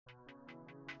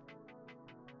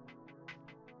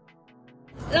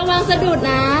ระวังสะดุด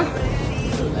นะ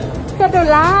สะดุด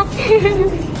ลาก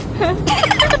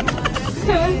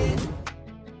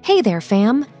Hey there,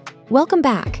 fam. Welcome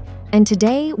back. And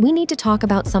today we need to talk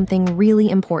about something really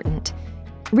important.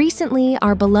 Recently,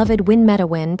 our beloved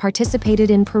Winmetawin participated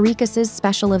in Parikas's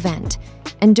special event,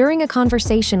 and during a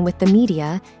conversation with the media,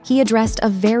 he addressed a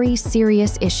very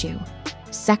serious issue: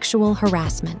 sexual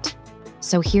harassment.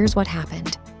 So here's what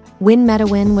happened.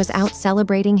 Winmetawin was out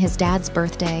celebrating his dad's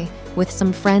birthday with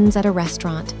some friends at a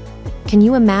restaurant. Can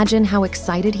you imagine how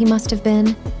excited he must have been?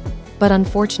 But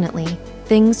unfortunately,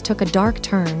 things took a dark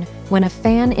turn when a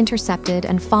fan intercepted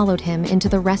and followed him into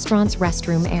the restaurant's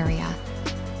restroom area.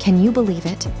 Can you believe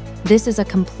it? This is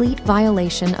a complete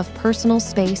violation of personal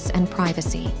space and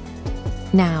privacy.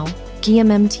 Now,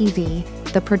 GMM TV,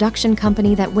 the production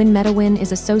company that Winmetawin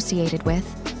is associated with,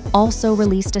 also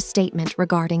released a statement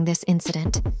regarding this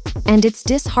incident. And it's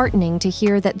disheartening to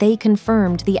hear that they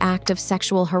confirmed the act of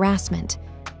sexual harassment.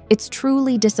 It's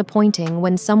truly disappointing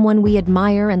when someone we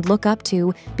admire and look up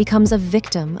to becomes a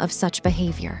victim of such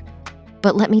behavior.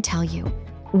 But let me tell you,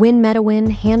 Winmetawin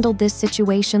handled this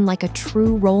situation like a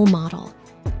true role model.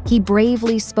 He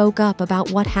bravely spoke up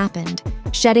about what happened,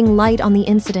 shedding light on the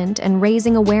incident and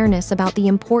raising awareness about the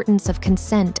importance of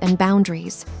consent and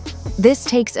boundaries. This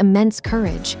takes immense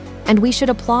courage, and we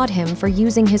should applaud him for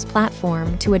using his platform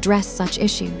to address such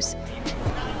issues.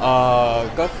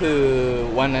 ก็คือ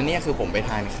วันนั้นเนี่ยคือผมไป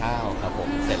ทานข้าวครับผม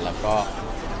เสร็จแล้วก็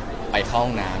ไปเข้าห้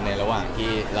องน้ำในระหว่าง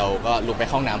ที่เราก็ลุกไป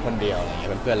เข้าห้องน้ำคนเดียวอะไรเงี้ย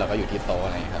เพื่อนๆเราก็อยู่ที่โต๊ะอ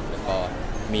ะไรครับแล้วก็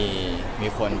มี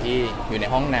คนที่อยู่ใน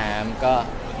ห้องน้ำก็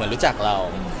เหมือนรู้จักเรา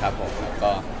ครับผมแล้ว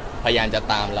ก็พยายามจะ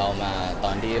ตามเรามาต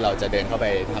อนที่เราจะเดินเข้าไป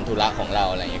ทำธุระของเรา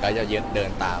อะไรเงี้ยก็จะเดิ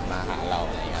นตามมาหาเรา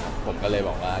อะไรเงี้ยครับผมก็เลยบ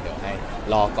อกว่าเดี๋ยวให้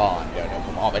รอก่อนเดี๋ยวผ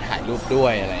มออกไปถ่ายรูปด้ว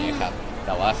ยอะไรเงี้ยครับแ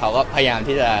ต่ว่าเขาก็พยายาม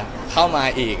ที่จะเข้ามา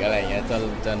อีกอะไรเงี้ย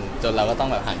จนเราก็ต้อง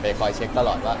แบบหันไปคอยเช็คตล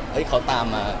อดว่าเฮ้ยเขาตาม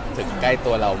มาถึงใกล้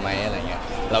ตัวเราไหมอะไรเงี้ย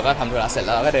เราก็ทำธุระเสร็จแ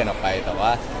ล้วเราก็เดินออกไปแต่ว่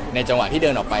าในจังหวะที่เดิ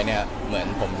นออกไปเนี่ยเหมือน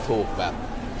ผมถูกแบบ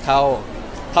เข้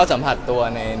าสัมผัสตัว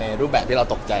ในรูปแบบที่เรา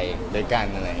ตกใจด้วยกัน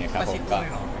อะไรเงี้ยครับผมก็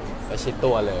ประชิด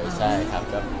ตัวเลยใช่ครับ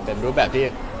ก็เป็นรูปแบบที่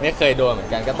ไม่เคยโดนเหมือ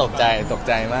นกันก็ตกใ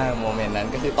จมากโมเมนต์นั้น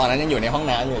ก็คือตอนนั้นยังอยู่ในห้อง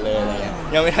น้ำอยู่เลยอะไรเงี้ย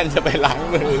ยังไม่ทันจะไปล้าง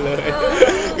มือเลย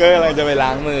ก็กำลังจะไปล้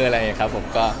างมืออะไรครับผม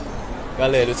ก็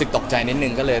เลยรู้สึกตกใจนิดนึ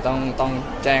งก็เลยต้อง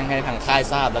แจ้งให้ทางค่าย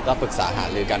ทราบแล้วก็ปรึกษาหา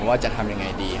รือกันว่าจะทำยังไง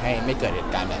ดีให้ไม่เกิดเห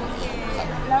ตุการณ์แบบนี้ครับ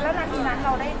แล้วนาทีนั้นเร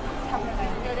าได้ทำยังไง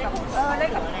ได้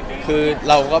กับคือ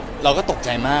เราก็ตกใจ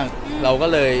มากเราก็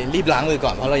เลยรีบล้างมือก่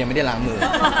อนเพราะเรายังไม่ได้ล้างมือ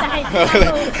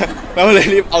เราเลย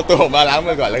รีบเอาตัวมาล้าง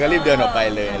มือก่อนแล้วก็รีบเดินออกไป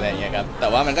เลยอะไรอย่างเงี้ยครับแต่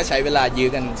ว่ามันก็ใช้เวลายื้อ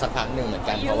กันสักพักหนึ่งเหมือน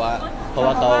กันเพราะว่า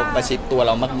เขาประชิดตัวเ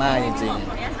รามากๆจริง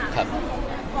ๆครับ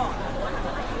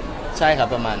ใช่ครับ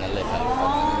ประมาณนั้นเลยครับ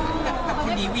กับค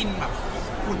นนี้วินแบบ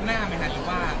คุ้นหน้าไหมฮะหรือ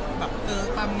ว่าแบบเจอ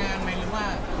ตามงานไหมหรือว่า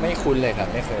ไม่คุ้นเลยครับ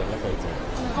ไม่เคยเจอ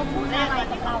เขาพูดอะไร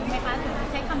กับเราไหมคะหรือ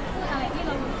ใช้คำพูดอะไรที่เ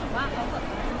รารู้สึกว่าเขาแบบ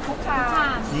คุกคา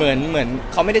มเหมือน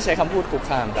เขาไม่ได้ใช้คำพูดคุก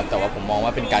คามครับแต่ว่าผมมองว่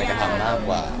าเป็นการกระทำมากก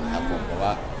ว่าครับผมเพราะว่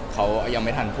าเขายังไ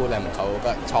ม่ทันพูดอะไรเหมือนเขา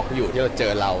ก็ช็อกอยู่ที่เราเจ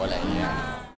อเราอะไรอย่างเงี้ย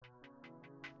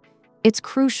It's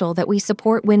crucial that we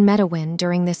support Winmetawin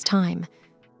during this time.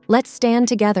 Let's stand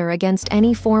together against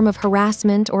any form of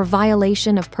harassment or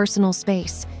violation of personal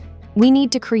space. We need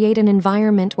to create an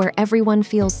environment where everyone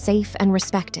feels safe and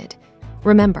respected.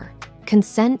 Remember,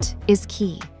 consent is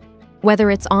key. Whether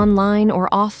it's online or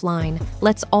offline,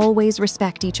 let's always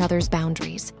respect each other's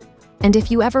boundaries. And if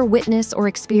you ever witness or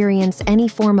experience any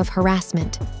form of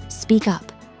harassment, speak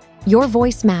up. Your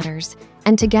voice matters,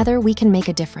 and together we can make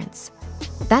a difference.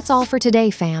 That's all for today,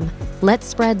 fam. Let's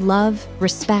spread love,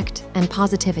 respect, and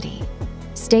positivity.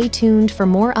 Stay tuned for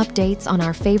more updates on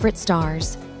our favorite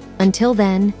stars. Until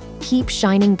then, keep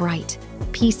shining bright.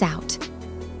 Peace out.